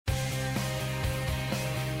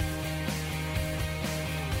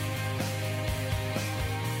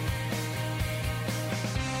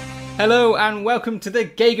Hello and welcome to the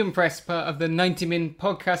Gegenpress, part of the 90 Min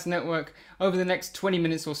podcast network. Over the next 20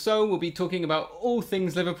 minutes or so, we'll be talking about all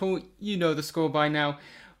things Liverpool. You know the score by now.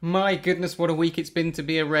 My goodness, what a week it's been to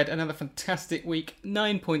be a Red. Another fantastic week.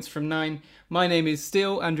 9 points from 9. My name is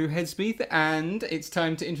still Andrew Headspeeth, and it's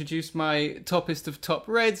time to introduce my toppest of top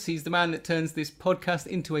Reds. He's the man that turns this podcast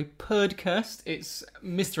into a perdcast. It's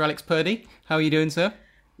Mr. Alex Purdy. How are you doing, sir?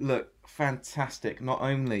 Look, fantastic. Not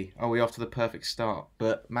only are we off to the perfect start,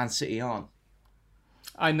 but Man City aren't.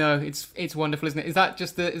 I know, it's wonderful, isn't it? Is that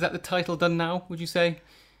the title done now, would you say?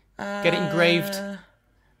 Get it engraved?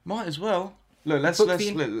 Might as well. Look,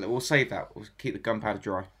 we'll save that. We'll keep the gunpowder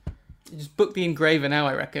dry. Just book the engraver now,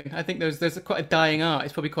 I reckon. I think there's quite a dying art.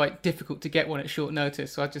 It's probably quite difficult to get one at short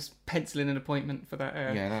notice, so I'd just pencil in an appointment for that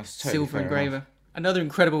that's totally silver engraver. Enough. Another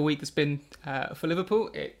incredible week that's been for Liverpool.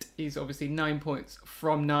 It is obviously 9 points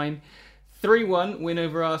from 9. 3-1 win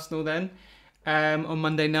over Arsenal then on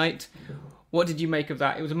Monday night. What did you make of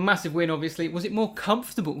that? It was a massive win, obviously. Was it more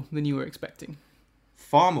comfortable than you were expecting?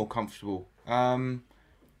 Far more comfortable.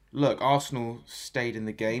 Look, Arsenal stayed in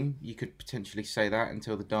the game. You could potentially say that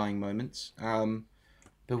until the dying moments.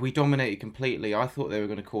 But we dominated completely. I thought they were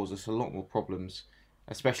going to cause us a lot more problems,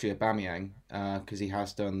 especially Aubameyang, because he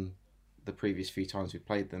has done the previous few times we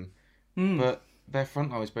played them. But their front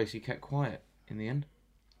line was basically kept quiet in the end.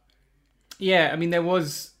 Yeah, I mean, there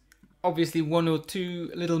was obviously one or two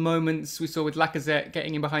little moments we saw with Lacazette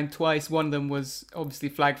getting in behind twice. One of them was obviously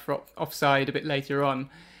flagged for offside a bit later on.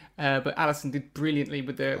 But Alisson did brilliantly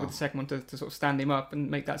with the second one to sort of stand him up and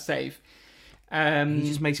make that save. He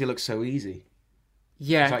just makes it look so easy.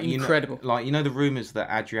 Yeah, like, incredible. The rumours that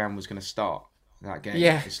Adrian was going to start that game.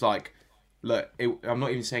 Yeah. It's like, look, I'm not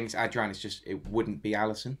even saying it's Adrian. It's just it wouldn't be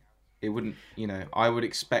Alisson. It wouldn't. I would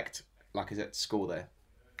expect Lacazette to score there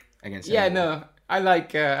against. Yeah, anyone. no, I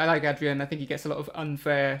like Adrian. I think he gets a lot of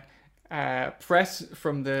unfair press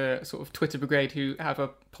from the sort of Twitter brigade who have a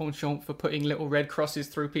penchant for putting little red crosses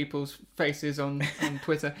through people's faces on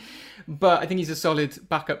Twitter. But I think he's a solid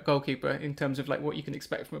backup goalkeeper in terms of like what you can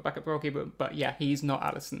expect from a backup goalkeeper. But yeah, he's not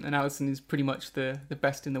Alisson, and Alisson is pretty much the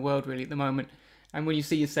best in the world really at the moment. And when you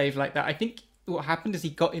see a save like that, I think what happened is he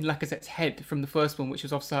got in Lacazette's head from the first one, which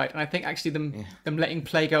was offside. And I think actually them letting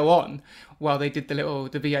play go on while they did the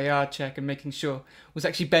VAR check and making sure was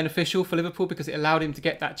actually beneficial for Liverpool because it allowed him to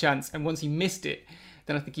get that chance. And once he missed it,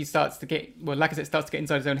 then I think Lacazette starts to get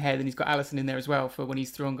inside his own head, and he's got Alisson in there as well for when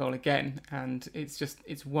he's through on goal again. And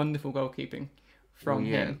it's wonderful goalkeeping from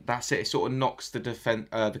him. That's it. It sort of knocks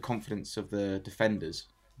the confidence of the defenders,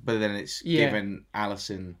 but then it's given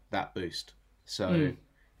Alisson that boost. So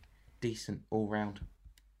decent all round.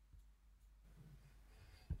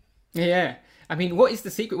 Yeah. I mean, what is the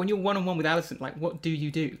secret when you're one-on-one with Alisson? Like, what do you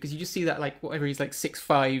do? Because you just see that, like, whatever he's like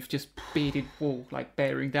 6'5", just bearded wall, like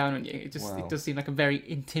bearing down on you. It does seem like a very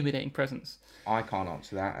intimidating presence. I can't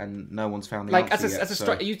answer that, and no one's found the answer yet. As a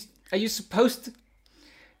striker, are you supposed to?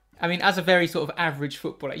 I mean, as a very sort of average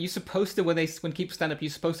footballer, are you supposed to when keepers stand up,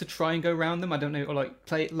 you're supposed to try and go around them? I don't know, or like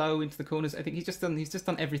play it low into the corners. I think he's just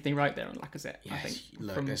done everything right there on Lacazette. Yes, I think.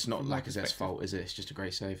 Look, it's not Lacazette's fault, is it? It's just a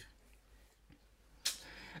great save.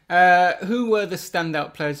 Who were the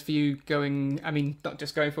standout players for you going? I mean, not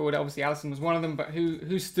just going forward. Obviously, Alisson was one of them, but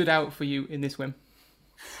who stood out for you in this win?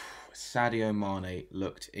 Sadio Mane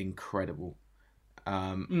looked incredible.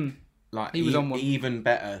 He was on one. Even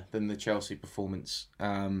better than the Chelsea performance.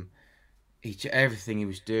 Everything he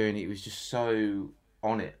was doing, he was just so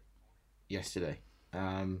on it yesterday.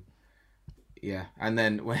 And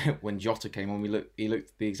then when Jota came on, he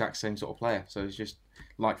looked the exact same sort of player. So it's just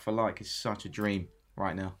like for like. It's such a dream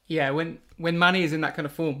right now. Yeah, when Mane is in that kind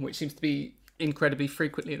of form, which seems to be incredibly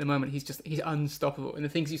frequently at the moment, he's unstoppable. And the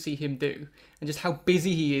things you see him do, and just how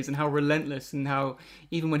busy he is, and how relentless, and how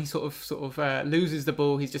even when he sort of loses the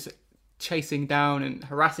ball, he's just chasing down and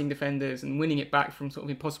harassing defenders and winning it back from sort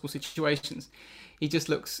of impossible situations. He just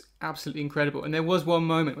looks absolutely incredible. And there was one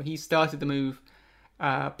moment where he started the move,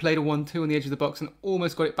 played a 1-2 on the edge of the box and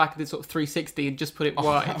almost got it back at the sort of 360 and just put it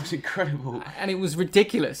wide. That was incredible. And it was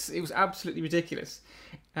ridiculous. It was absolutely ridiculous.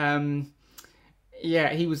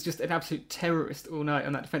 He was just an absolute terrorist all night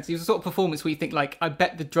on that defence. He was a sort of performance where you think, like, I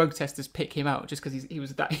bet the drug testers pick him out just because he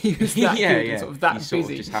was that good and sort of that busy. You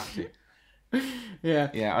sort of just have to.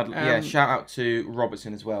 Yeah. Shout out to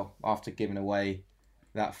Robertson as well after giving away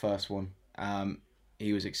that first one.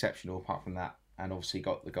 He was exceptional apart from that, and obviously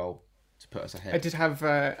got the goal to put us ahead.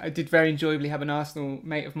 I did very enjoyably have an Arsenal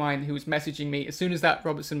mate of mine who was messaging me as soon as that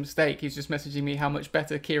Robertson mistake. He was just messaging me how much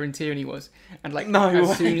better Kieran Tierney was, and like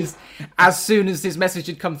as soon as his message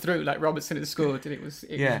had come through, like Robertson had scored, and it was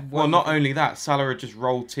well, not only that, Salah had just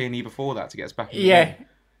rolled Tierney before that to get us back in the game.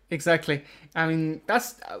 exactly. I mean,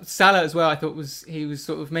 that's Salah as well. I thought he was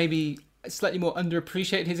sort of maybe slightly more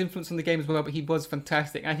underappreciated his influence on the game as well, but he was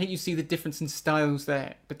fantastic. I think you see the difference in styles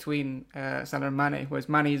there between Salah and Mane, whereas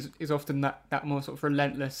Mane is often that more sort of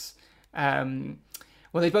relentless.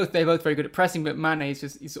 Well, they're both very good at pressing, but Mane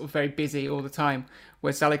he's sort of very busy all the time.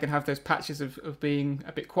 Where Salah can have those patches of being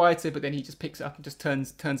a bit quieter, but then he just picks it up and just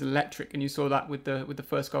turns electric. And you saw that with the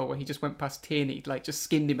first goal where he just went past Tierney, like just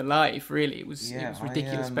skinned him alive. Really, it was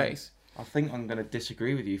ridiculous pace. I think I'm going to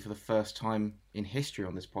disagree with you for the first time in history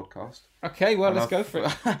on this podcast. Okay, well, let's go for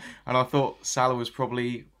it. And I thought Salah was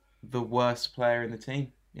probably the worst player in the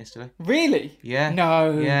team yesterday. Really? Yeah.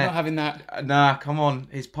 No, not having that. Nah, come on.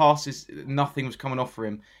 His passes, nothing was coming off for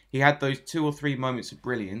him. He had those 2 or 3 moments of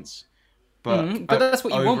brilliance, but that's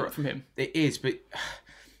what you want from him. It is, but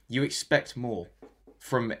you expect more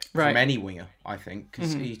from any winger, I think,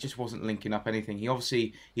 because he just wasn't linking up anything.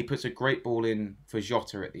 He puts a great ball in for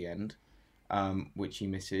Jota at the end, which he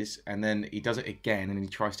misses, and then he does it again, and he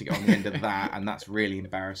tries to get on the end of that, and that's really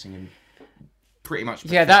embarrassing and pretty much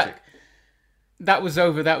pathetic. Yeah, that was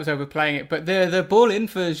overplaying it. But the ball in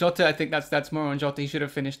for Jota, I think that's more on Jota. He should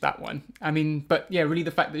have finished that one. I mean, but yeah, really the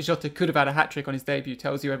fact that Jota could have had a hat-trick on his debut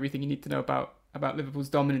tells you everything you need to know about Liverpool's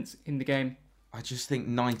dominance in the game. I just think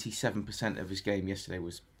 97% of his game yesterday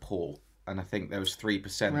was poor, and I think there was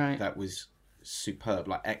 3% that was superb,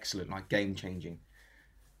 like excellent, like game-changing.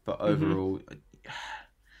 But overall, I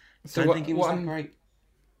don't think he was that great.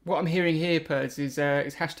 What I'm hearing here, Pers, is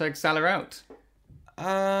hashtag Salah out.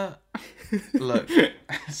 Look,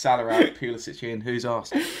 Salah out, Pulisic in. Who's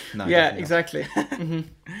asked? No. Yeah, exactly.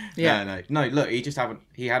 Yeah. No. Look,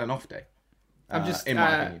 he had an off day. In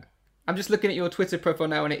my opinion. I'm just looking at your Twitter profile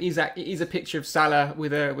now, and it is a picture of Salah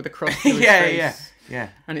with a cross through his face. Yeah.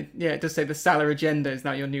 And it does say the Salah agenda is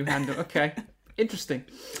now your new handle. Okay, interesting.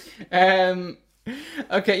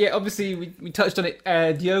 Okay, yeah, obviously we touched on it.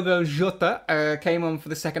 Diogo Jota came on for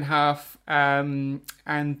the second half and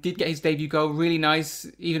did get his debut goal. Really nice.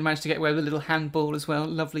 Even managed to get away with a little handball as well.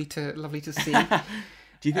 Lovely to see. Do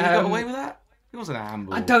you think he got away with that? It wasn't a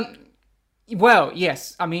handball. I don't. Well,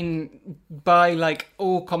 yes. I mean, by like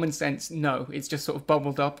all common sense, no. It's just sort of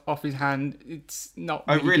bubbled up off his hand. It's not.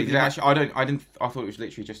 Oh, really? Did it actually? I didn't. I thought it was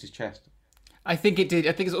literally just his chest. I think it did.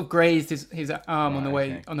 I think it sort of grazed his arm on the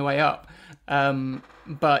way up.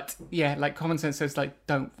 But yeah, like common sense says, like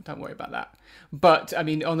don't worry about that. But I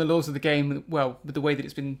mean, on the laws of the game, well, with the way that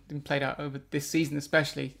it's been played out over this season,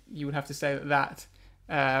 especially, you would have to say that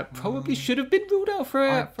probably should have been ruled out for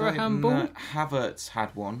a handball. Havertz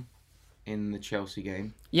had one in the Chelsea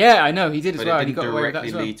game. Yeah, I know he did as well. But it didn't he got away with that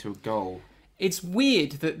as well. lead to a goal. It's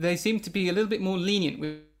weird that they seem to be a little bit more lenient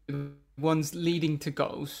with ones leading to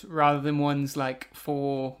goals rather than ones like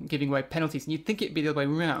for giving away penalties. And you'd think it'd be the other way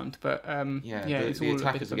around, but it's all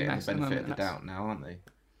a bit of a mess. The benefit of the doubt now, aren't they?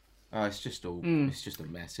 It's just it's just a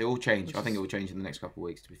mess. It will change. I think it will change in the next couple of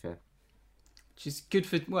weeks, to be fair. Which is good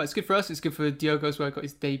for it's good for us. It's good for Diogo as well. Got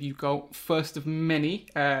his debut goal, first of many.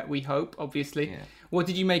 We hope, obviously. Yeah. What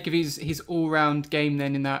did you make of his all-round game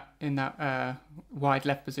then in that wide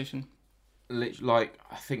left position? Like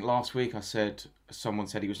I think last week someone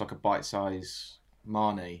said he was like a bite-size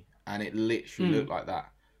Mane, and it literally looked like that.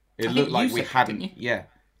 It looked like we hadn't. Yeah,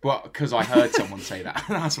 well, because I heard someone say that.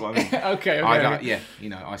 That's what I mean. Okay. Yeah,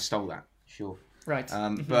 I stole that. Sure. Right.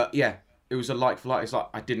 But yeah, it was a like for like. It's like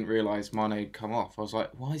I didn't realise Mane had come off. I was like,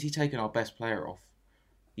 why is he taking our best player off?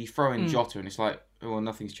 You throw in Jota, and it's like, oh, well,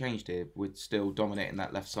 nothing's changed here. We're still dominating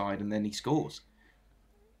that left side, and then he scores.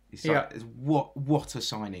 It's like, what a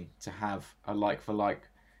signing to have a like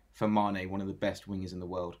for Mane, one of the best wingers in the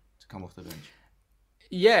world, to come off the bench.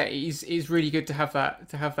 Yeah, he's really good to have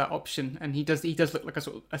that option, and he does look like a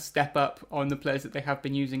sort of a step up on the players that they have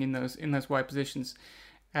been using in those wide positions.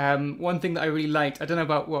 One thing that I really liked, I don't know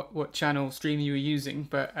about what channel stream you were using,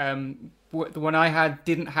 but the one I had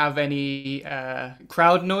didn't have any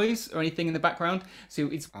crowd noise or anything in the background, so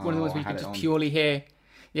it's one of the ones where you can just purely hear.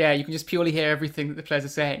 Yeah, you can just purely hear everything that the players are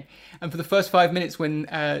saying. And for the first 5 minutes when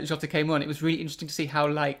Jota came on, it was really interesting to see how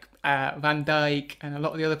Van Dijk and a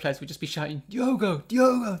lot of the other players would just be shouting, Diogo,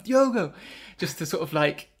 Diogo, Diogo, just to sort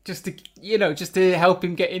of just to help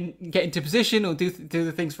him get into position or do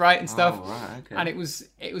the things right and stuff. Oh, right, okay. And it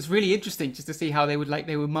was really interesting just to see how they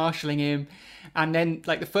were marshalling him. And then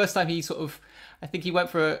the first time he sort of, I think he went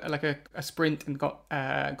for a sprint and got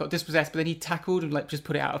dispossessed, but then he tackled and just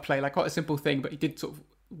put it out of play, quite a simple thing, but he did sort of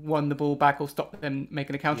won the ball back or stop them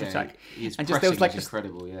making a counter attack. His pressing was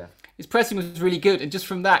incredible. Yeah, his pressing was really good, and just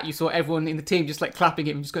from that you saw everyone in the team just clapping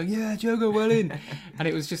him and just going, "Yeah, Diogo, well in." And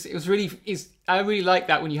I really like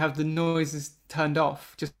that when you have the noises turned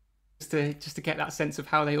off, just to get that sense of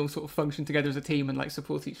how they all sort of function together as a team and like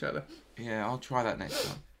support each other. Yeah, I'll try that next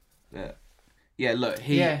time. Yeah, look,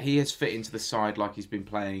 he has fit into the side like he's been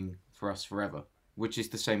playing for us forever, which is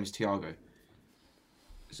the same as Thiago.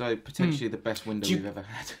 So potentially the best window we've ever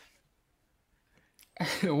had.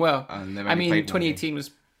 Well, I mean, 2018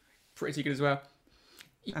 was pretty good as well.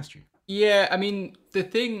 That's true. Yeah, I mean, the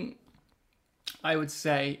thing I would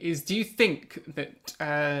say is, do you think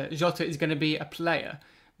that Jota is going to be a player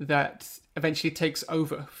that eventually takes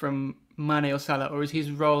over from Mane or Salah, or is his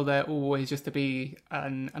role there always just to be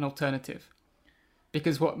an alternative?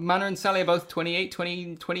 Because Mane and Salah are both 28,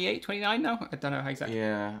 29 now? I don't know how exactly.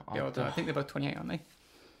 Yeah. I think they're both 28, aren't they?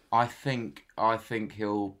 I think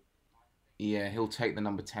he'll take the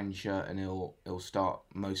number 10 shirt and he'll start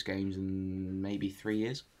most games in maybe 3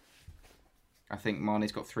 years. I think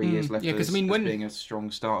Mane's got 3 years left as being a strong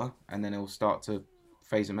starter, and then he'll start to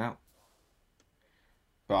phase him out.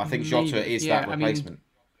 But I think Jota is that replacement.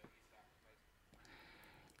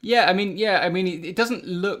 I mean, it doesn't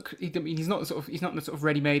look. He's not the sort of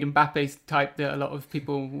ready-made Mbappe type that a lot of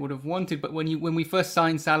people would have wanted. But when we first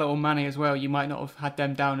signed Salah or Mane as well, you might not have had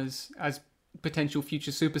them down as potential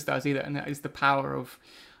future superstars either. And that is the power of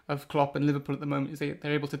Klopp and Liverpool at the moment, is they're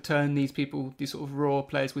able to turn these sort of raw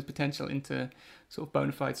players with potential into sort of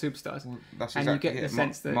bona fide superstars. Well, that's and exactly you get it. the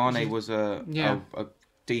sense that Mane was a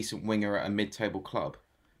decent winger at a mid-table club.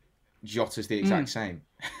 Jota's the exact same.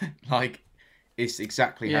 Like, it's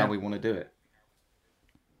exactly how we want to do it.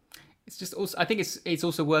 It's just also, I think it's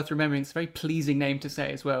also worth remembering. It's a very pleasing name to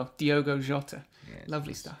say as well, Diogo Jota. Yeah,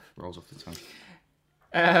 lovely stuff. Rolls off the tongue.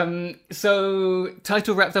 So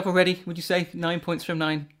title wrapped up already. Would you say 9 points from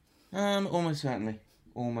 9? Almost certainly.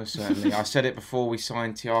 I said it before we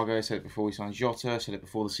signed Thiago. I said it before we signed Jota. I said it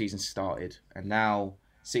before the season started. And now,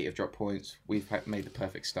 City have dropped points. We've made the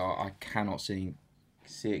perfect start. I cannot see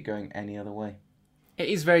it going any other way. It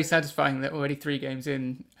is very satisfying that already 3 games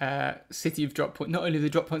in, City have dropped points. Not only have they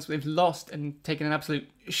dropped points, but they've lost and taken an absolute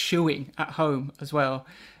shoeing at home as well.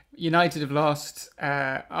 United have lost.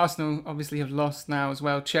 Arsenal obviously have lost now as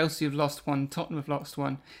well. Chelsea have lost 1. Tottenham have lost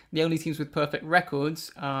 1. The only teams with perfect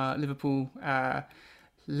records are Liverpool,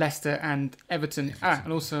 Leicester, and Everton.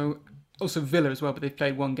 And also Villa as well, but they've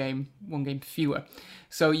played one game fewer.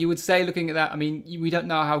 So you would say, looking at that, I mean, we don't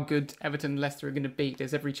know how good Everton and Leicester are going to be.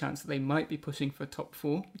 There's every chance that they might be pushing for top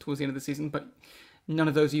 4 towards the end of the season, but none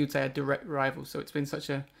of those you would say are direct rivals. So it's been such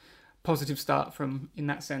a positive start in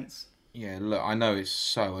that sense. Yeah, look, I know it's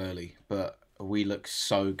so early, but we look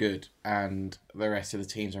so good, and the rest of the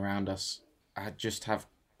teams around us just have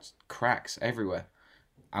cracks everywhere,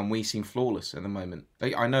 and we seem flawless at the moment.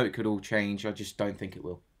 I know it could all change, I just don't think it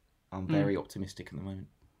will. I'm very optimistic at the moment.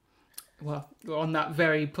 Well, on that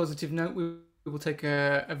very positive note, we will take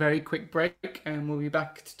a very quick break, and we'll be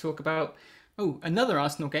back to talk about another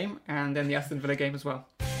Arsenal game, and then the Aston Villa game as well.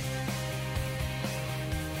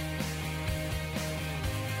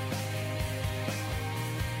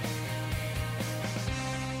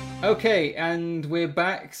 Okay, and we're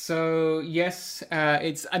back. So, yes,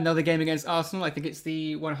 it's another game against Arsenal. I think it's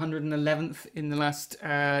the 111th in the last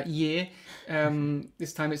year.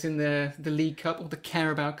 This time it's in the League Cup, or the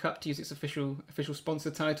Carabao Cup, to use its official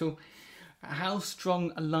sponsor title. How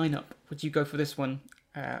strong a lineup would you go for this one,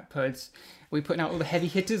 Purds? Are we putting out all the heavy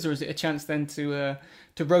hitters, or is it a chance then to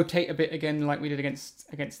rotate a bit again like we did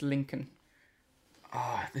against Lincoln?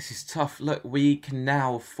 This is tough. Look, we can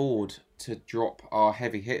now afford to drop our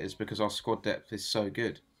heavy hitters because our squad depth is so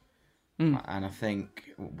good. And I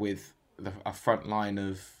think with a front line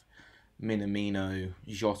of Minamino,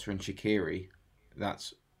 Jota and Shaqiri,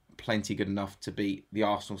 that's plenty good enough to beat the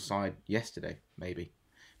Arsenal side yesterday, maybe.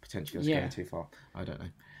 Potentially I was going too far. I don't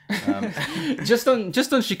know. Just on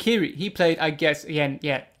Shaqiri, he played, I guess, again,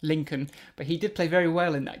 Lincoln, but he did play very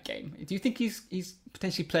well in that game. Do you think he's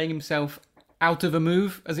potentially playing himself out of a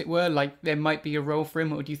move, as it were, like there might be a role for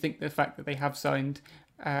him, or do you think the fact that they have signed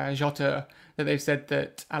Jota, that they've said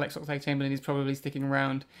that Alex Oxlade-Chamberlain is probably sticking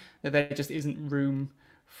around, that there just isn't room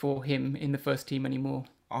for him in the first team anymore?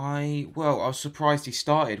 I was surprised he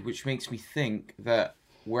started, which makes me think that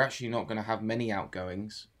we're actually not going to have many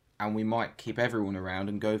outgoings, and we might keep everyone around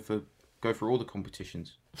and go for all the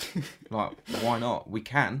competitions. Like, why not? We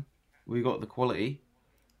can. We got the quality.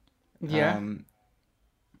 Yeah.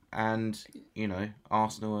 And,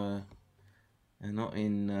 Arsenal are not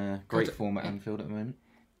in great form at Anfield at the moment.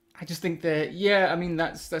 I just think that,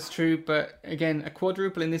 that's true. But again, a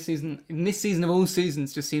quadruple in this season of all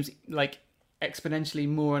seasons, just seems like exponentially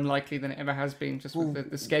more unlikely than it ever has been, just with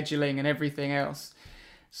the scheduling and everything else.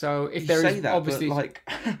 So if there is obviously, but like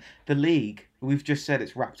the league, we've just said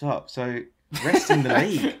it's wrapped up. So Rest in the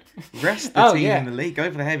league. Rest the team in the league.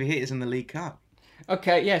 Go for the heavy hitters in the League Cup.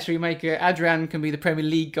 Okay, yeah, should we make Adrian can be the Premier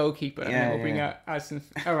League goalkeeper? And then we'll bring out Addison.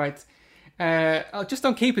 All right. Just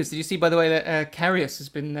on keepers, did you see, by the way, that Karius has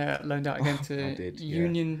been loaned out again to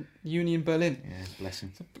Union Berlin? Yeah, bless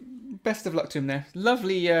him. So, best of luck to him there.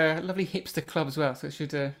 Lovely hipster club as well, so it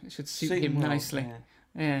should suit him well, nicely.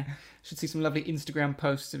 Yeah. Should see some lovely Instagram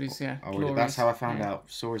posts of his that's how I found out.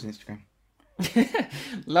 Saw his Instagram.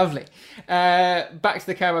 Lovely. Back to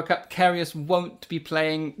the Carabao Cup. Karius won't be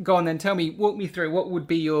playing. Go on then. Walk me through. What would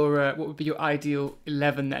be your ideal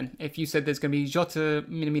 11 then? If you said there's going to be Jota,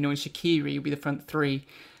 Minamino, and Shaqiri would be the front three.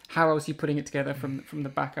 How else are you putting it together from the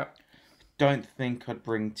backup? Don't think I'd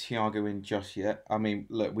bring Thiago in just yet. I mean,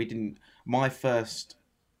 look, we didn't. My first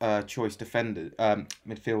choice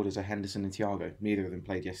midfielders are Henderson and Thiago. Neither of them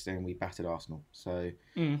played yesterday, and we battered Arsenal. So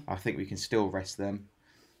I think we can still rest them.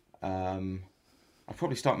 I'd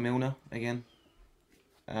probably start Milner again.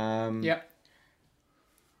 You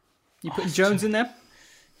putting Jones in there?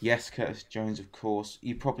 Yes, Curtis Jones, of course.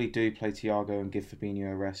 You probably do play Thiago and give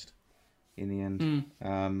Fabinho a rest in the end.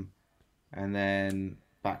 And then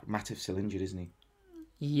Matip's still injured, isn't he?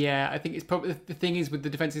 Yeah, I think it's probably the thing is with the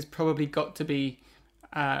defence is probably got to be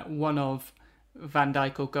one of Van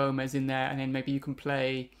Dijk or Gomez in there, and then maybe you can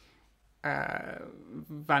play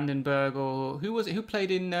Vandenberg or who was it? Who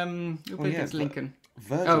played in against Lincoln?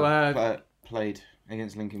 Virgil played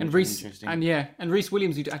against Lincoln, and Reece and Reece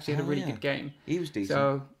Williams, who actually had a really good game. He was decent.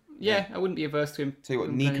 So I wouldn't be averse to him. Tell you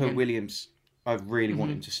what, Nico Williams, I really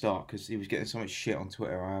want him to start because he was getting so much shit on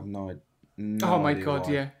Twitter. I have no idea. Oh my god,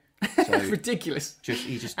 why. yeah. So ridiculous.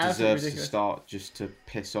 He just deserves to start just to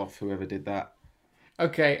piss off whoever did that.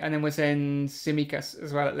 Okay, and then we're saying Tsimikas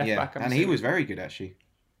as well at left back. And he was very good actually.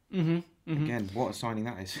 Again, what a signing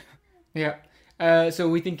that is. Yeah. So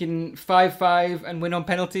we're thinking 5-5 and win on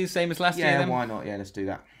penalties, same as last year. Yeah, why not? Yeah, let's do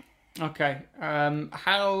that. Okay.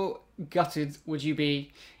 How gutted would you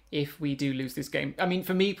be if we do lose this game? I mean,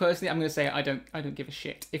 for me personally, I'm going to say I don't give a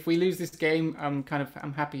shit. If we lose this game, I'm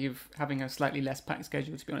happy of having a slightly less packed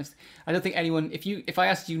schedule. To be honest, I don't think anyone. If I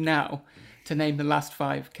asked you now to name the last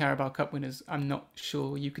 5 Carabao Cup winners, I'm not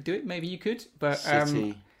sure you could do it. Maybe you could, but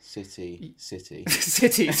City. City.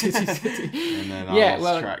 And then I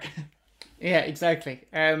lost track. Yeah, exactly.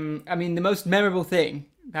 I mean, the most memorable thing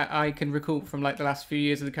that I can recall from like the last few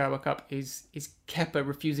years of the Carabao Cup is Kepa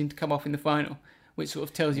refusing to come off in the final, which sort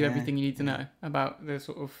of tells you everything you need to know about the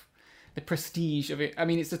sort of the prestige of it. I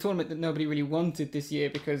mean, it's a tournament that nobody really wanted this year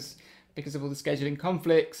because of all the scheduling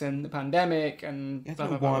conflicts and the pandemic and blah,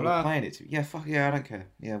 blah, blah, blah. We're playing it. Yeah, fuck yeah, I don't care.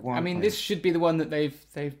 Yeah, why? I mean, this should be the one that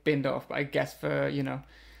they've binned off, but I guess for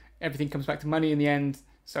everything comes back to money in the end,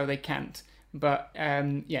 so they can't. But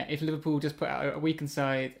if Liverpool just put out a weakened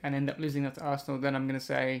side and end up losing that to Arsenal, then I'm going to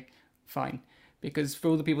say fine. Because for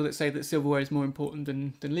all the people that say that silverware is more important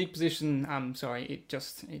than league position, I'm sorry, it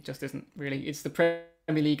just isn't really. It's the Premier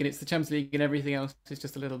League and it's the Champions League and everything else is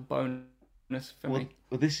just a little bonus for me.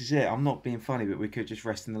 Well, this is it. I'm not being funny, but we could just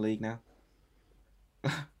rest in the league now.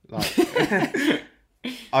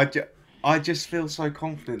 I just feel so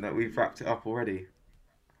confident that we've wrapped it up already.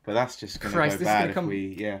 But that's just going to go bad if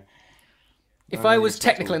we, If I was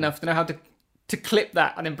technical enough to know how to clip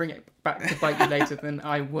that and then bring it back to bite you later, then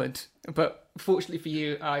I would. But fortunately for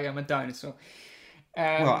you, I am a dinosaur.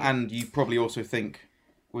 And you probably also think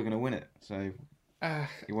we're going to win it, so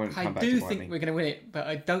you won't come back to bite me. I do think we're going to win it, but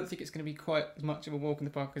I don't think it's going to be quite as much of a walk in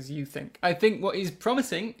the park as you think. I think what is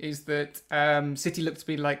promising is that City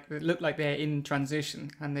look like they're in transition,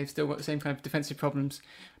 and they've still got the same kind of defensive problems,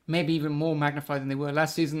 maybe even more magnified than they were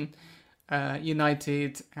last season.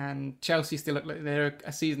 United and Chelsea still look like they're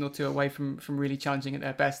a season or two away from really challenging at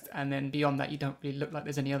their best, and then beyond that, you don't really look like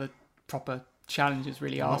there's any other proper challenges.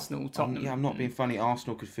 Really, Arsenal, Tottenham. I'm not being funny.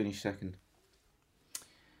 Arsenal could finish second.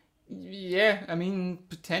 Yeah, I mean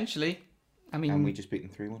potentially. And we just beat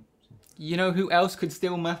them 3-1. So. You know who else could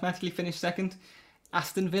still mathematically finish second?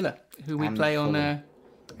 Aston Villa, who we play on.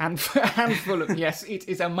 And Fulham. Yes, it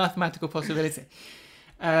is a mathematical possibility.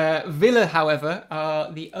 Villa, however, are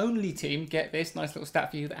the only team, get this, nice little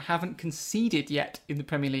stat for you, that haven't conceded yet in the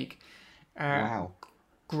Premier League. Wow.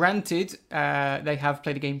 Granted, they have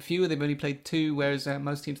played a game fewer. They've only played 2, whereas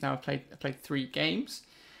most teams now have played 3 games.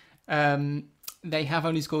 They have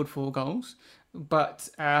only scored 4 goals, but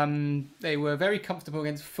they were very comfortable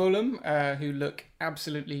against Fulham, who look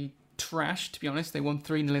absolutely trash, to be honest. They won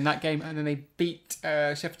 3-0 in that game, and then they beat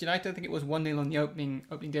Sheffield United. I think it was 1-0 on the opening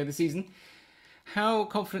day of the season. How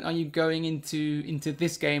confident are you going into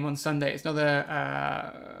this game on Sunday? It's another.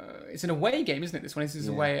 It's an away game, isn't it? This one. This is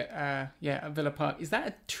away at Villa Park. Is that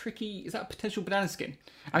a potential banana skin?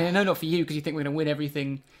 I mean, I know not for you because you think we're going to win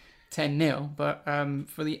everything 10-0, but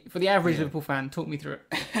for the average Liverpool fan, talk me through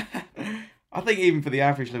it. I think even for the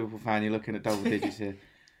average Liverpool fan, you're looking at double digits here.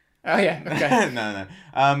 Oh yeah, okay.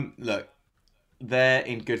 No. Look, they're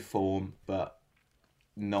in good form, but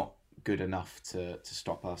not good enough to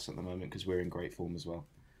stop us at the moment because we're in great form as well.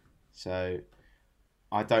 So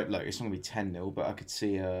I don't look. It's not going to be 10-0, but I could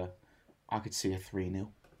see a 3-0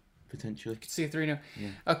 potentially. Could see a 3-0. Yeah.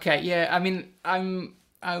 Okay, yeah. I mean, I'm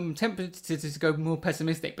tempted to go more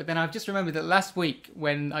pessimistic, but then I've just remembered that last week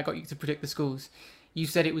when I got you to predict the scores, you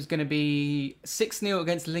said it was going to be 6-0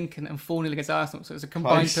 against Lincoln and 4-0 against Arsenal. So it was a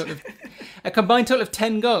combined total of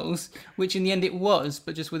 10 goals, which in the end it was,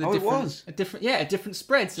 but just with a different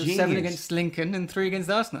spread. So 7 against Lincoln and 3 against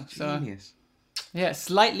Arsenal. So Genius. yeah,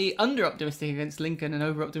 slightly under optimistic against Lincoln and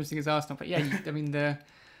over optimistic against Arsenal. But yeah, I mean the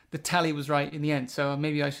tally was right in the end. So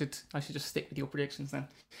maybe I should just stick with your predictions then.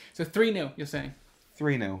 So 3-0, you're saying?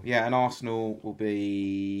 3-0. Yeah, and Arsenal will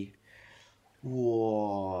be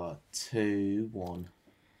 2-1.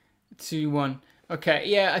 2-1. Okay,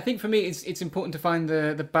 yeah, I think for me it's important to find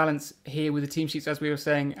the balance here with the team sheets, as we were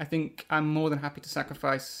saying. I think I'm more than happy to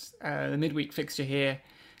sacrifice the midweek fixture here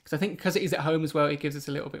because it is at home as well. It gives us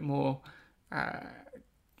a little bit more, I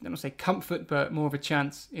don't want to say comfort, but more of a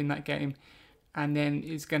chance in that game. And then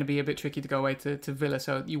it's going to be a bit tricky to go away to Villa,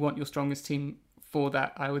 so you want your strongest team for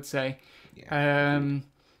that, I would say. Yeah.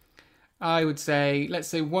 I would say, let's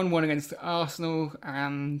say 1-1 against Arsenal,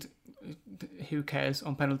 and who cares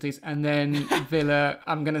on penalties. And then Villa,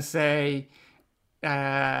 I'm going to say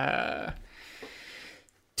 2-1,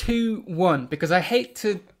 because I hate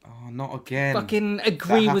to not again. Fucking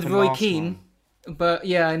agree with Roy Keane. But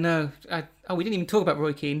yeah, I know. We didn't even talk about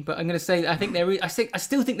Roy Keane, but I'm going to say I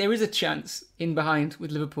still think there is a chance in behind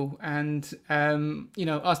with Liverpool, and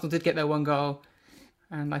Arsenal did get their one goal.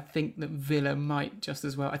 And I think that Villa might just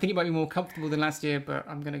as well. I think it might be more comfortable than last year, but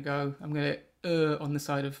I'm going to err on the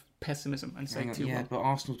side of pessimism and say 2-1. Yeah, but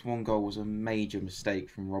Arsenal's one goal was a major mistake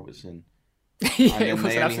from Robertson. Yeah, and then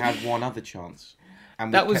they only had one other chance.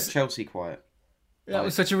 And we kept Chelsea quiet. That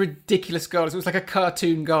was such a ridiculous goal. It was like a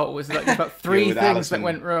cartoon goal. It was like about three things that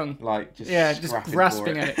went wrong. Just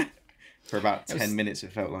grasping at it. For about 10 minutes,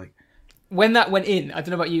 it felt like. When that went in, I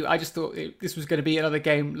don't know about you, I just thought this was going to be another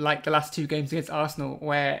game like the last two games against Arsenal,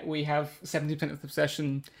 where we have 70% of the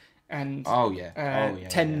possession and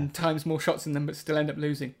 10 times more shots in them, but still end up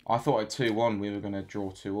losing. I thought at 2-1 we were going to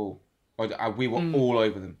draw 2-2. We were all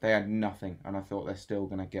over them. They had nothing, and I thought they're still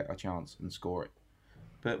going to get a chance and score it.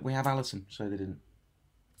 But we have Alisson, so they didn't.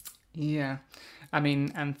 Yeah, I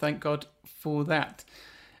mean, and thank God for that.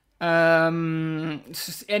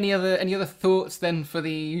 Any other thoughts then for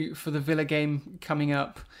the Villa game coming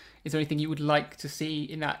up? Is there anything you would like to see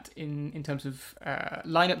in that in terms of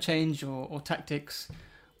lineup change or tactics?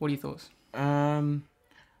 What are your thoughts? I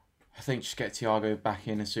think just get Thiago back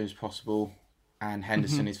in as soon as possible, and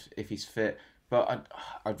Henderson if he's fit. But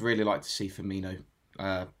I'd really like to see Firmino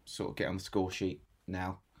sort of get on the score sheet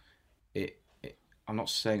now. I'm not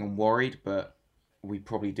saying I'm worried, but we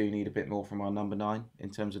probably do need a bit more from our number 9 in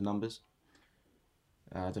terms of numbers.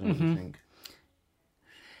 I don't know what you think.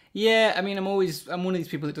 Yeah, I mean, I'm one of these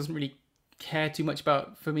people that doesn't really care too much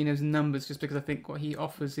about Firmino's numbers, just because I think what he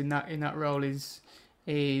offers in that role is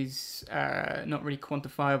not really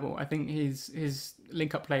quantifiable. I think his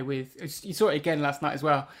link up play with, you saw it again last night as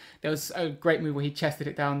well. There was a great move where he chested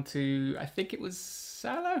it down to, I think it was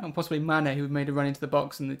Salah and possibly Mane, who made a run into the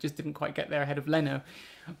box and it just didn't quite get there ahead of Leno.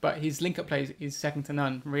 But his link-up play is second to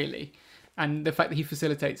none, really. And the fact that he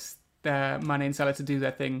facilitates Mane and Salah to do their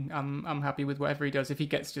thing, I'm happy with whatever he does. If he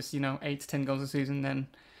gets just 8 to 10 goals a season, then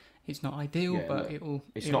it's not ideal, but it'll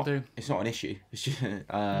do. It's not an issue. It's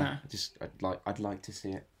just, I'd like to see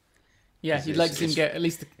it. Yeah, you'd like to see him get at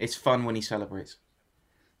least. It's fun when he celebrates.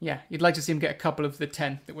 Yeah, you'd like to see him get a couple of the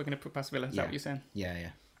 10 that we're going to put past Villa. Is that what you're saying? Yeah,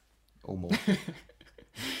 or more.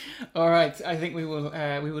 All right, I think we will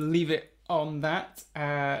leave it on that.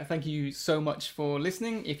 Thank you so much for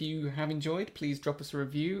listening. If you have enjoyed, please drop us a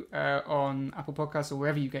review on Apple Podcasts or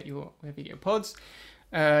wherever you get your pods.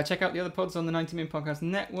 Check out the other pods on the 90 Min Podcast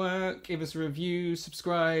Network. Give us a review,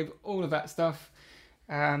 subscribe, all of that stuff.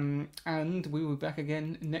 And we will be back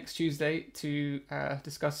again next Tuesday to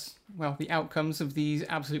discuss, the outcomes of these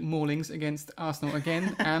absolute maulings against Arsenal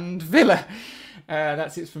again and Villa.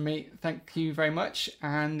 That's it from me. Thank you very much.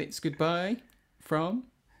 And it's goodbye from...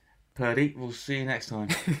 Purdy. We'll see you next time.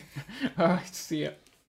 All right, see ya.